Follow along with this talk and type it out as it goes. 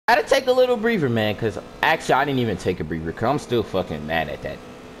I had to take a little breather, man, because actually I didn't even take a breather, because I'm still fucking mad at that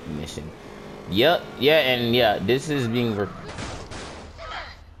mission. Yep, yeah, and yeah, this is being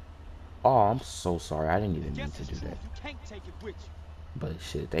oh, I'm so sorry. I didn't even mean to do that. But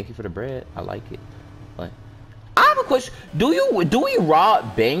shit, thank you for the bread. I like it. But I have a question. Do we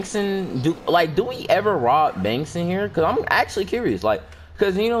rob banks and do we ever rob banks in here? Cause I'm actually curious. Like,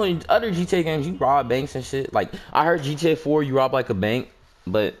 cause you know in other GTA games you rob banks and shit. Like I heard GTA 4 you rob like a bank,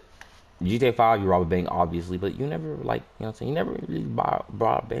 but GTA 5 you rob a bank obviously, but you never like you know what I'm saying. You never really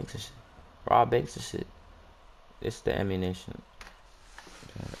rob banks and shit. Rob banks and shit. It's the ammunition.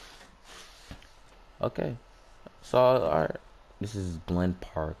 Okay. So alright. This is Glen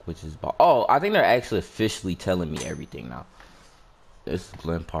Park, which is oh, I think they're actually officially telling me everything now. This is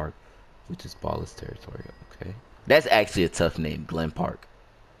Glen Park, which is Ballas territory. Okay, that's actually a tough name, Glen Park.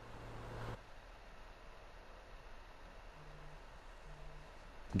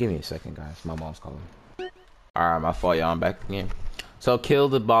 Give me a second, guys. My mom's calling. All right, my fault, y'all. I'm back again. So kill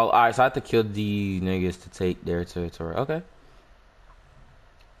the ball. All right, so I have to kill the niggas to take their territory. Okay.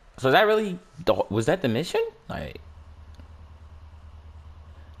 So is that really was that the mission? Like.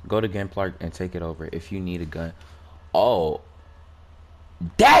 Go to Glen Park and take it over if you need a gun. Oh,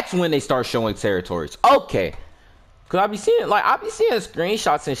 that's when they start showing territories. Okay, cause I be seeing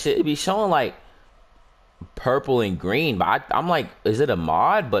screenshots and shit. It be showing like purple and green, but I'm like, is it a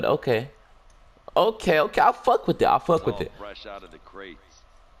mod? But okay, okay. I'll fuck with it. I'll fuck with it. Fresh out of the crates.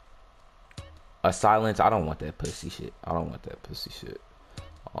 A silence. I don't want that pussy shit. I don't want that pussy shit.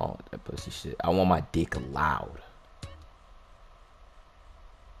 I don't want that pussy shit. I want my dick loud.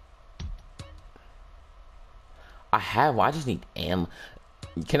 I have one. I just need ammo.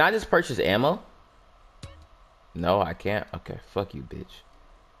 Can I just purchase ammo? No, I can't. Okay, fuck you, bitch.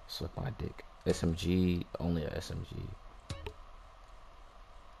 Suck my dick. SMG, only a SMG.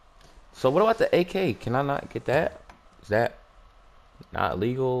 So what about the AK? Can I not get that? Is that not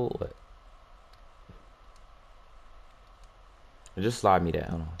legal? What? Just slide me that.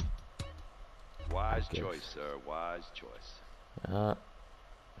 Hold on. Wise choice, sir. Wise choice.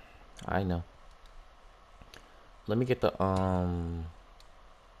 I know. Let me get the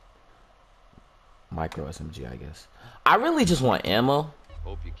micro SMG, I guess. I really just want ammo.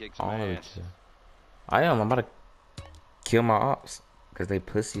 Hope you kick some ass. I am. I'm about to kill my ops because they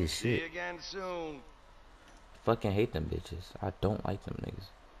pussy as shit. See you again soon. Fucking hate them bitches. I don't like them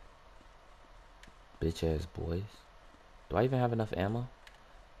niggas. Bitch ass boys. Do I even have enough ammo?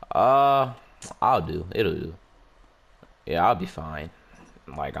 I'll do. It'll do. Yeah, I'll be fine.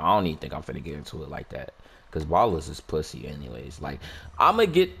 Like, I don't even think I'm finna get into it like that. Because Ballas is pussy anyways. Like, I'm gonna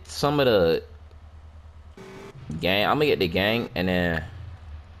get some of the gang. I'm gonna get the gang and then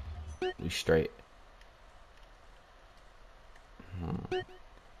we straight.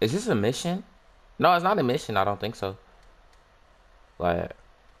 Is this a mission? No, it's not a mission. I don't think so. Like,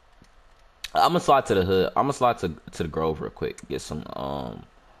 I'm gonna slide to the hood. I'm gonna slide to the Grove real quick. Get some,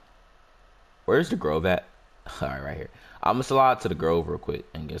 where's the Grove at? Alright, right here. I'm gonna slide to the Grove real quick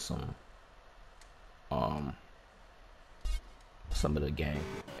and get some of the gang,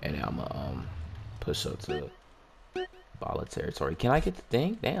 and then I'm gonna push up to Ballas territory. Can I get the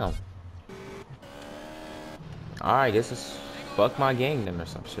thing? Damn. Alright, guess it's fuck my gang then or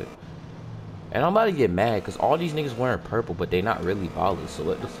some shit. And I'm about to get mad because all these niggas wearing purple, but they not really Ballas. So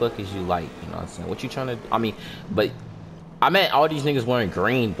what the fuck is you like? You know what I'm saying? What you trying to? I mean, but I meant all these niggas wearing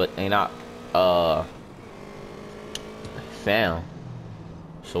green, but they not fam.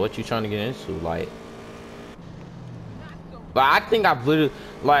 So what you trying to get into? Like, but I think I've literally,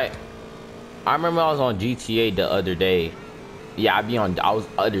 like, I remember I was on GTA the other day. Yeah, I was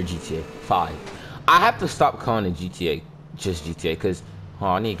other GTA 5. I have to stop calling it GTA, just GTA, because,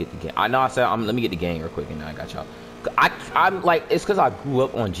 I need to get the gang. I know I said, let me get the gang real quick, and then I got y'all. I'm like, it's because I grew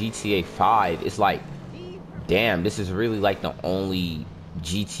up on GTA 5. It's like, damn, this is really like the only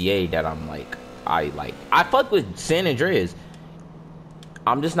GTA that I'm like, I fuck with San Andreas.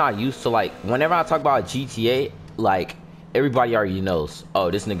 I'm just not used to, like, whenever I talk about GTA, like, everybody already knows, oh,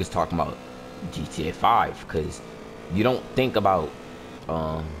 this nigga's talking about GTA 5, because you don't think about,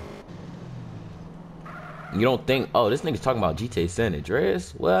 you don't think, oh, this nigga's talking about GTA San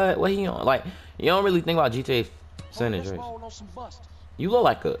Andreas? What he on? Like, you don't really think about GTA San Andreas. You look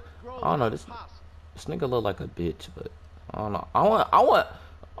like a, I don't know, this nigga look like a bitch, but I don't know. I want,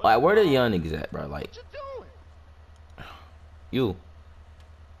 like, where the young niggas at, bro? Like, you,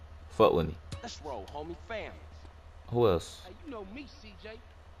 fuck with me. Let's roll, homie, fam. Who else? Hey, you know me, CJ.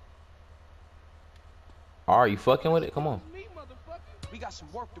 Are you fucking with it? Come on. We got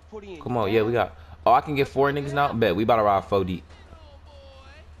some work to put in. Come on, yeah, we got. Oh, I can get 4 niggas now. Bet we about to ride 4 deep.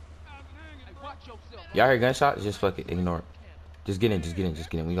 Y'all hear gunshots? Just fuck it. Ignore it. Just get in. Just get in. Just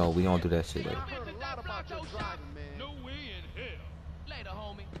get in. We gonna do that shit later.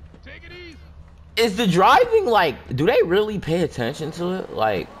 Is the driving like? Do they really pay attention to it?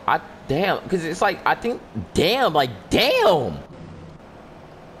 Like, damn, because it's like I think, damn, like damn.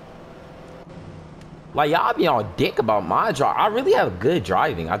 Like y'all be on dick about my drive. I really have good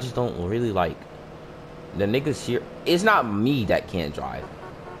driving. I just don't really like the niggas here. It's not me that can't drive.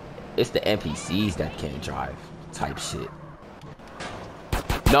 It's the NPCs that can't drive. Type shit.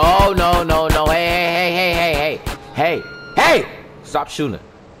 No, no, no, no. Hey. Stop shooting.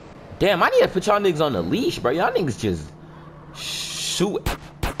 Damn, I need to put y'all niggas on the leash, bro. Y'all niggas just shoot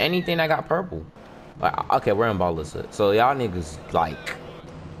anything that got purple. Like, okay, we're in ballers. So y'all niggas like.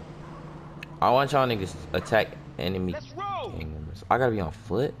 I want y'all niggas to attack enemy gang members. I gotta be on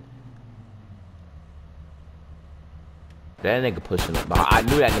foot. That nigga pushing up. I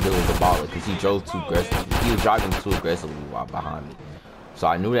knew that nigga was a baller because he drove too aggressively. He was driving too aggressively while behind me. So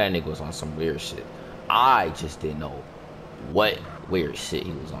I knew that nigga was on some weird shit. I just didn't know what weird shit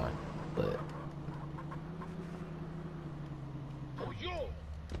he was on. But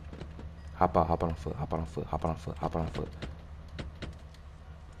hop on foot.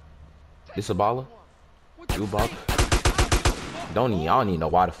 This a baller? You a baller? I don't even know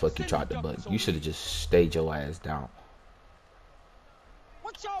why the fuck you tried the button. You should have just stayed your ass down.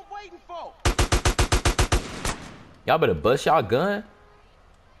 What y'all waiting for? Y'all better bust y'all gun.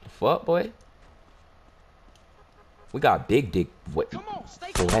 The fuck, boy? We got big dick. What? Come on,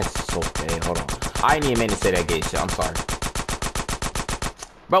 stay Oh, that's so bad. Hold on. I ain't even meant to say that gay shit. I'm sorry.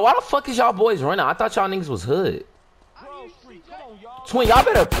 Bro, why the fuck is y'all boys running? I thought y'all niggas was hood. Twin, y'all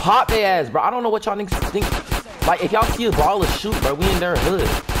better pop their ass, bro. I don't know what y'all niggas think. Like, if y'all see a ball of shoot, bro, we in their hood.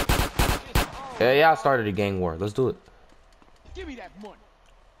 Yeah, I started a gang war. Let's do it. Give me that money.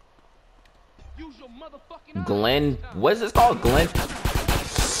 Use your motherfucking Glen, what is this called?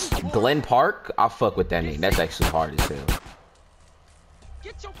 Glen Park? I'll fuck with that name. That's actually hard as hell.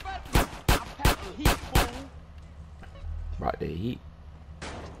 Get your fat. I'll pack the heat, fool. Brought the heat.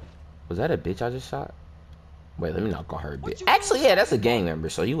 Was that a bitch I just shot? Wait, let me not call her a bitch. Actually, yeah, that's a gang member.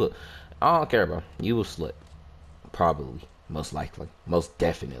 So you will. I don't care, bro. You will slip. Probably. Most likely. Most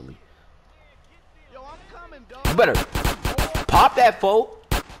definitely. You better pop that fool.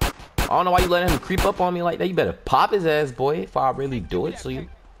 I don't know why you letting him creep up on me like that. You better pop his ass, boy, if I really do it. So you.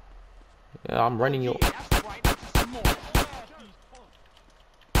 Yeah, I'm running your.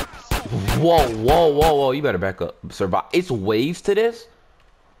 Whoa. You better back up. Survive. It's waves to this.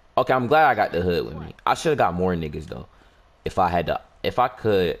 Okay, I'm glad I got the hood with me. I should have got more niggas though. If I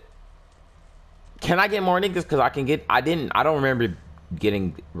could. Can I get more niggas? Cause I can get. I don't remember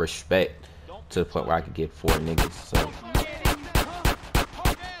getting respect to the point where I could get 4 niggas. So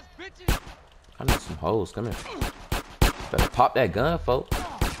I need some hoes. Come here. Better pop that gun, folks.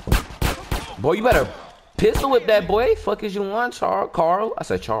 Boy, you better pistol whip that boy. Fuck is you on, Carl? I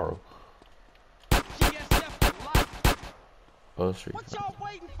said Charles. Grocery. What y'all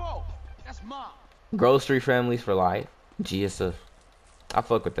waiting for? That's mine. Grocery families for life. GSF. I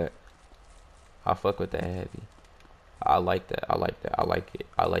fuck with that. I fuck with that heavy. I like that. I like it.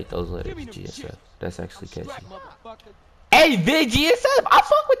 I like those letters. GSF. That's actually catchy. Hey, big GSF. I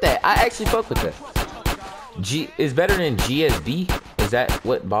fuck with that. I actually fuck with that. G is better than GSB. Is that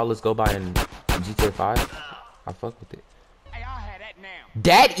what ballers go by in GTA 5? I fuck with it. Hey, I'll have that now.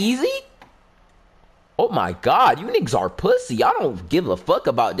 That easy? Oh my god, you niggas are pussy. I don't give a fuck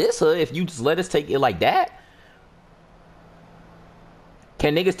about this hood if you just let us take it like that.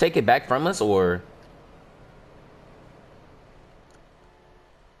 Can niggas take it back from us or?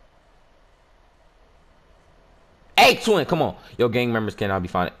 Hey, twin, come on. Yo, gang members cannot be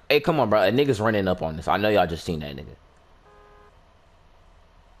found. Hey, come on, bro. A nigga's running up on this. I know y'all just seen that nigga.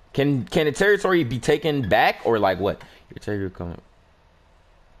 Can the territory be taken back or like what? Your territory coming.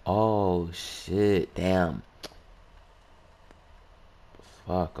 Oh shit, damn.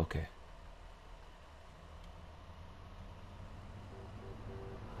 Fuck, okay.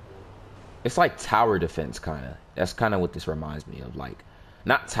 It's like tower defense kind of. That's kind of what this reminds me of, like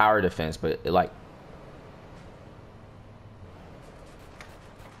not tower defense, but it, like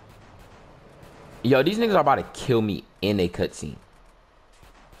yo, these niggas are about to kill me in a cutscene.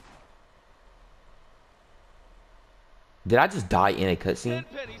 Did I just die in a cutscene?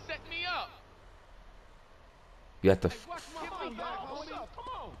 You have to.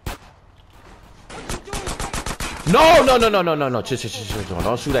 No. Chill.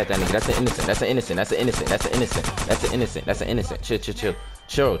 Don't shoot at that nigga. That's an innocent. Chill.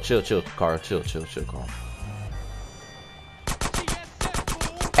 Carl. Chill, Carl.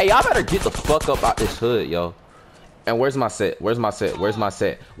 Hey, y'all better get the fuck up out this hood, yo. And where's my set? Where's my set? Where's my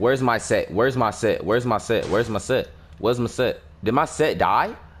set? Where's my set? Where's my set? Where's my set? Where's my set? Where's my set? Did my set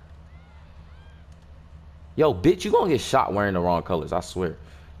die? Yo, bitch, you gonna get shot wearing the wrong colors, I swear.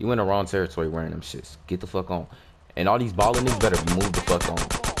 You in the wrong territory wearing them shits. Get the fuck on. And all these baller niggas better move the fuck on.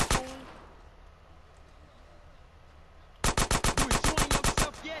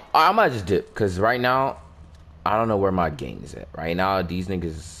 Alright, I might just dip, because right now, I don't know where my gang is at. Right now, these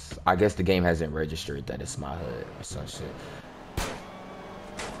niggas, I guess the game hasn't registered that it's my hood or some shit.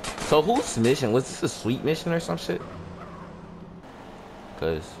 So whose mission? Was this a sweet mission or some shit?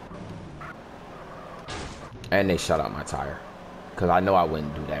 Because... And they shut out my tire. Because I know I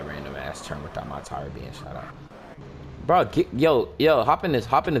wouldn't do that random ass turn without my tire being shut out. Bro, yo, hop in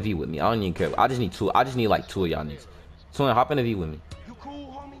the V with me. I don't even care. I just need two. I just need like two of y'all niggas. Twin, hop in the V with me. You cool,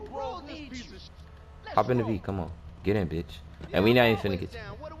 homie? Bro, Hop in the V, come on. Get in, bitch. And we not even finna get...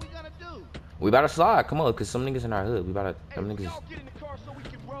 What are we gonna do? We about to slide, come on, because some niggas in our hood. We about to... Them niggas... Get in the car so we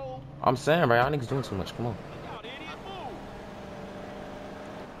can roll. I'm saying, bro, y'all niggas doing too much, come on.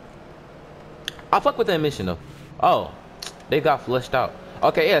 I fuck with that mission, though. Oh, they got flushed out.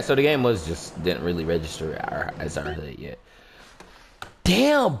 Okay, yeah, so the game was just... Didn't really register as our hood yet.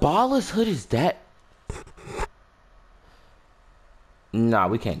 Damn, Baller's hood is that... Nah,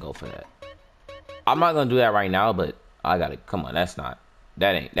 we can't go for that. I'm not gonna do that right now, but I gotta, come on, that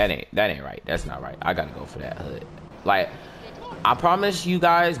ain't right. That's not right. I gotta go for that hood. Like, I promise you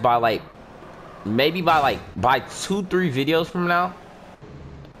guys by like, maybe by 2-3 videos from now,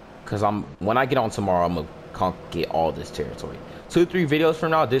 cause when I get on tomorrow, I'm gonna get all this territory. 2-3 videos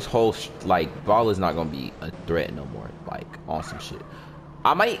from now, this whole ball is not gonna be a threat no more. Like, on some shit.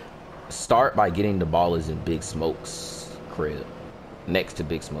 I might start by getting the ballers in Big Smoke's crib, next to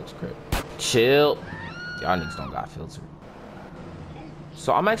Big Smoke's crib. Chill. Y'all niggas don't got filter.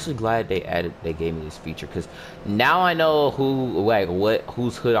 So I'm actually glad they gave me this feature, because now I know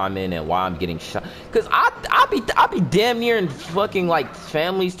whose hood I'm in and why I'm getting shot. Cause I'll be damn near in fucking like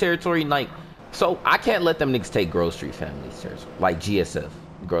family's territory, like, so I can't let them niggas take Grove Street family's territory, like GSF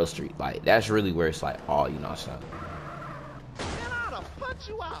Grove Street. Like, that's really where it's like, oh, you know what I'm saying? Man, I'd have punch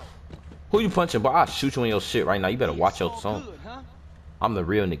you out. Who you punching, bro? I'll shoot you in your shit right now. You better watch your song. Good, huh? I'm the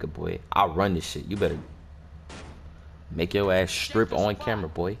real nigga, boy. I run this shit. You better make your ass strip on camera,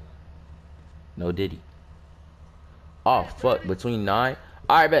 boy. No Diddy. Oh, fuck. Between 9.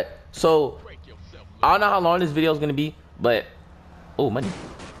 Alright, bet. So, I don't know how long this video is going to be, but... Oh, money.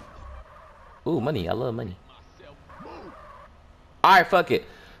 Oh, money. I love money. Alright, fuck it.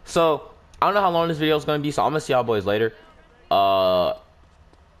 So, I don't know how long this video is going to be, so I'm going to see y'all boys later. Or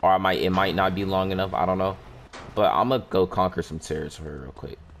it might not be long enough. I don't know. But I'm gonna go conquer some territory real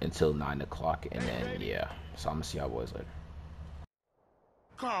quick until 9 o'clock, and then yeah. So I'm gonna see y'all boys later.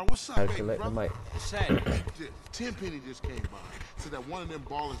 Carl, what's up, baby, Select the brother? mic. What's that? Tenpenny just came by. Said that one of them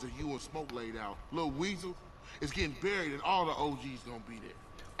ballers that you and Smoke laid out, Lil Weasel, is getting buried, and all the OGs gonna be there.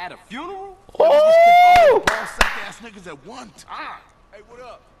 At a funeral? Oh! Ball sack ass niggas at one time. Hey, what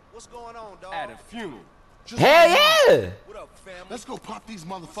up? What's going on, dog? At a funeral. Just Hell like, yeah! What up, family? let's go pop these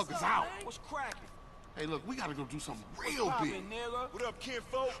motherfuckers out. What's cracking? Hey, look, we gotta go do something real big. Poppin', nigga. What up,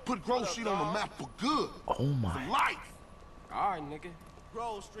 kinfolk? Put Grove Street on the map for good. Oh my. For life. All right, nigga.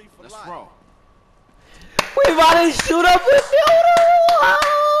 Grove Street for Let's life. roll. We about to shoot up a funeral!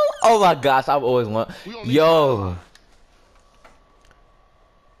 Oh my gosh, I've always wanted. Yo.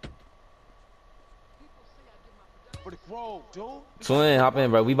 For the Grove, dude. Twin, hop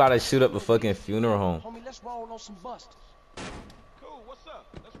in, bro. We about to shoot up a fucking funeral home. Homie, let's roll on some busters. Cool, what's up?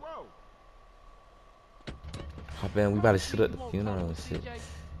 Let's roll. Hop in, we about to shoot up the funeral and shit.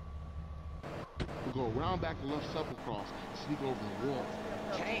 We'll go around back the left supper cross, sneak over the wall.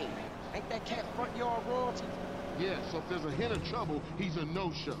 Kane, ain't that cat front yard royalty? Yeah, so if there's a hint of trouble, he's a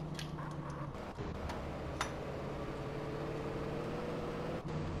no-show.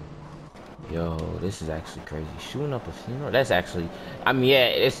 Yo, this is actually crazy. Shooting up a funeral? That's actually... I mean, yeah,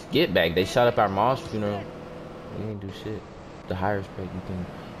 it's get back. They shot up our mom's funeral. We didn't do shit. The higher respect you can...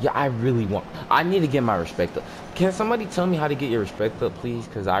 Yeah, I really want... I need to get my respect up. Can somebody tell me how to get your respect up, please?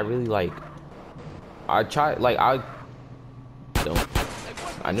 Because I really, like... I try... Like, I... Don't...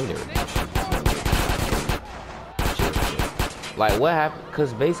 I knew they were doing shit. Like, what happened?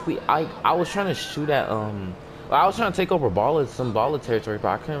 Because basically, I was trying to shoot at, I was trying to take over some baller territory, but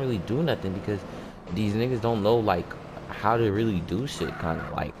I couldn't really do nothing because these niggas don't know, like, how to really do shit, kind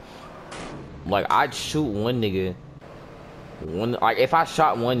of. Like, I'd shoot one nigga, like, if I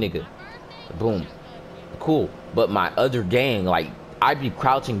shot one nigga, boom, cool. But my other gang, like, I'd be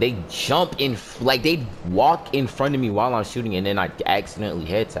crouching, they jump in, like they walk in front of me while I'm shooting, and then I accidentally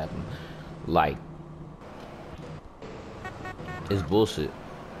head tap them. Like, it's bullshit.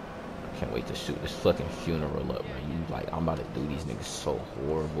 I can't wait to shoot this fucking funeral up, man. You like, I'm about to do these niggas so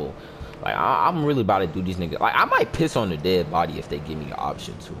horrible. Like, I'm really about to do these niggas. Like, I might piss on the dead body if they give me an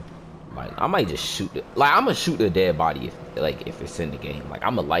option to. Like, I might just shoot it. Like, I'm gonna shoot the dead body if it's in the game. Like,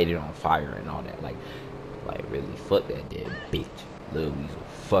 I'm gonna light it on fire and all that. Like really, fuck that dead bitch. Lil Weasel.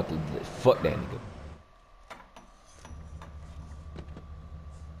 Fuck that nigga.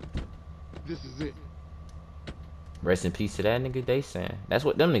 This is it. Rest in peace to that nigga, they saying. That's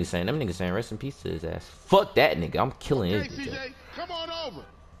what them niggas saying. Them niggas saying rest in peace to his ass. Fuck that nigga. I'm killing his bitch. CJ, come on over.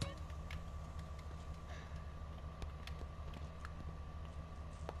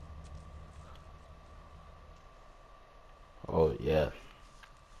 Oh yeah.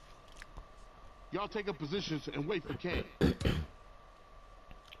 Y'all take up positions and wait for Kane.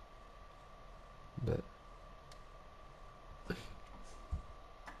 But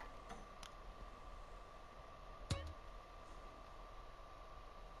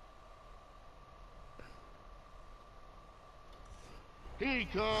Here he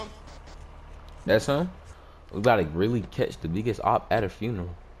comes. that's him. We gotta really catch the biggest op at a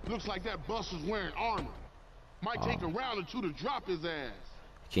funeral. Looks like that bus was wearing armor. Might take a round or two to drop his ass.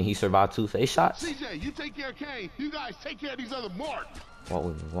 Can he survive 2 face shots? CJ, you take care of Kane. You guys take care of these other marks. Walk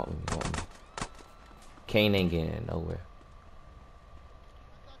with me. Kane ain't getting nowhere.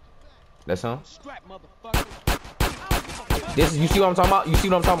 That's him? Strap, motherfucker. You see what I'm talking about? You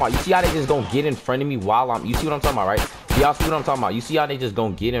see how they just gonna get in front of me while I'm... You see what I'm talking about, right? Y'all see what I'm talking about? You see how they just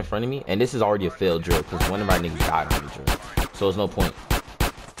gonna get in front of me? And this is already a failed drill, because one of my niggas died on the drill. So there's no point.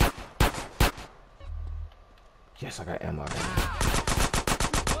 Yes, I got ammo.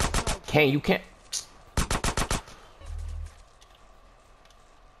 Kane, you can't...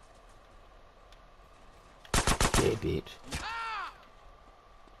 Yeah, bitch.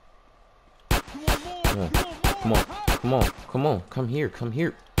 Come on. Come here.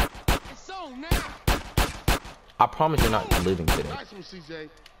 I promise you're not living today. Nice one, CJ.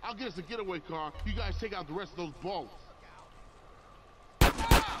 I'll get us a getaway car. You guys take out the rest of those balls.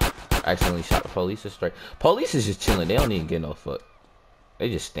 Accidentally shot the police straight. Police is just chilling. They don't even get no fuck. They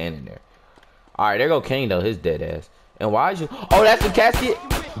just standing there. Alright, there go Kane though, his dead ass. And why is you... Oh, that's the casket?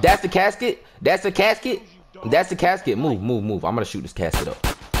 That's the casket? That's the casket? That's the casket. Move. I'm gonna shoot this casket up.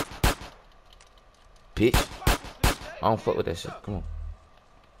 Bitch. I don't fuck with that shit. Come on.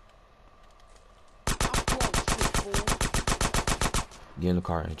 Get in the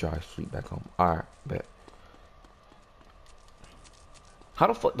car and drive straight back home. Alright, bet. How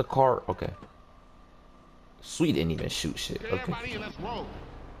the fuck the car... Okay. Sweet didn't even shoot shit. Okay. Everybody in, let's roll.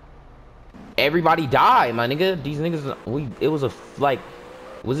 Everybody died, my nigga. These niggas... It was a... Like...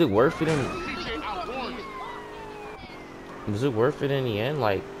 Was it worth it in... CJ, outdoors. Was it worth it in the end?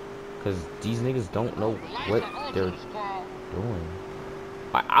 Like... Because these niggas don't know what they're doing.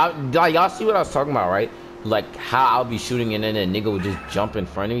 Like, y'all see what I was talking about, right? Like, how I'll be shooting and then a nigga would just jump in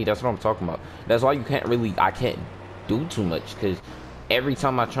front of me. That's what I'm talking about. That's why you can't really... I can't do too much, because... Every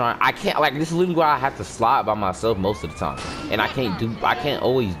time I try, I can't, like, this is literally why I have to slide by myself most of the time. And I can't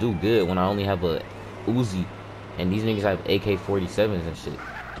always do good when I only have a Uzi. And these niggas have AK-47s and shit.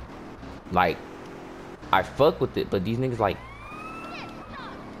 Like, I fuck with it, but these niggas, like,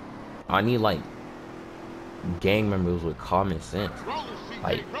 I need, like, gang members with common sense.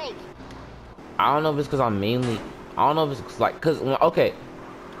 Like, I don't know if it's because I don't know if it's like, because, okay.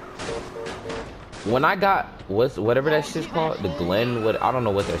 When I got whatever that shit's called, the Glen, I don't know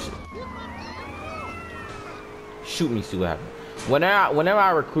what that shit. Shoot me, see what happens. Whenever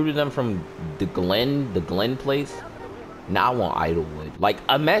I recruited them from the Glen place, now I want Idlewood. Like,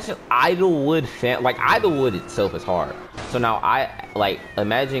 imagine Idlewood like Idlewood itself is hard. So now I like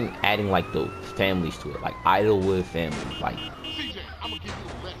imagine adding like the families to it, like Idlewood family, like CJ, I'm gonna give you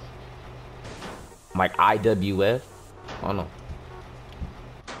a lesson. Like IWF. I don't know.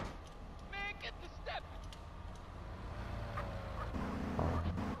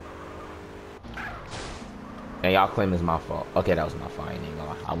 And y'all claim it's my fault. Okay, that was my fault.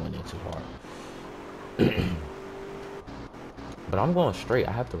 I went in too hard. But I'm going straight.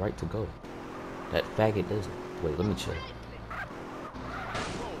 I have the right to go. That faggot doesn't. Wait, let me check.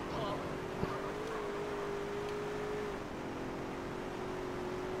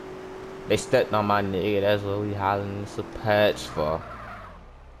 They stepped on my nigga. That's what we hollering. It's a patch for.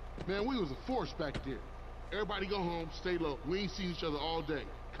 Man, we was a force back there. Everybody go home, stay low. We ain't seen each other all day.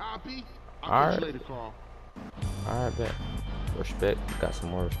 Copy? I'll catch you later, Carl. Alright, bet. Respect. Got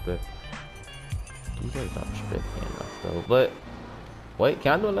some more respect. These guys don't respect me enough though. But Wait,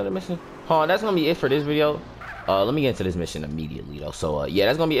 can I do another mission? Hold on, that's gonna be it for this video. Let me get into this mission immediately though. So yeah,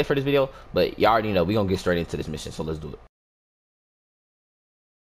 that's gonna be it for this video. But y'all already know we gonna get straight into this mission, so let's do it.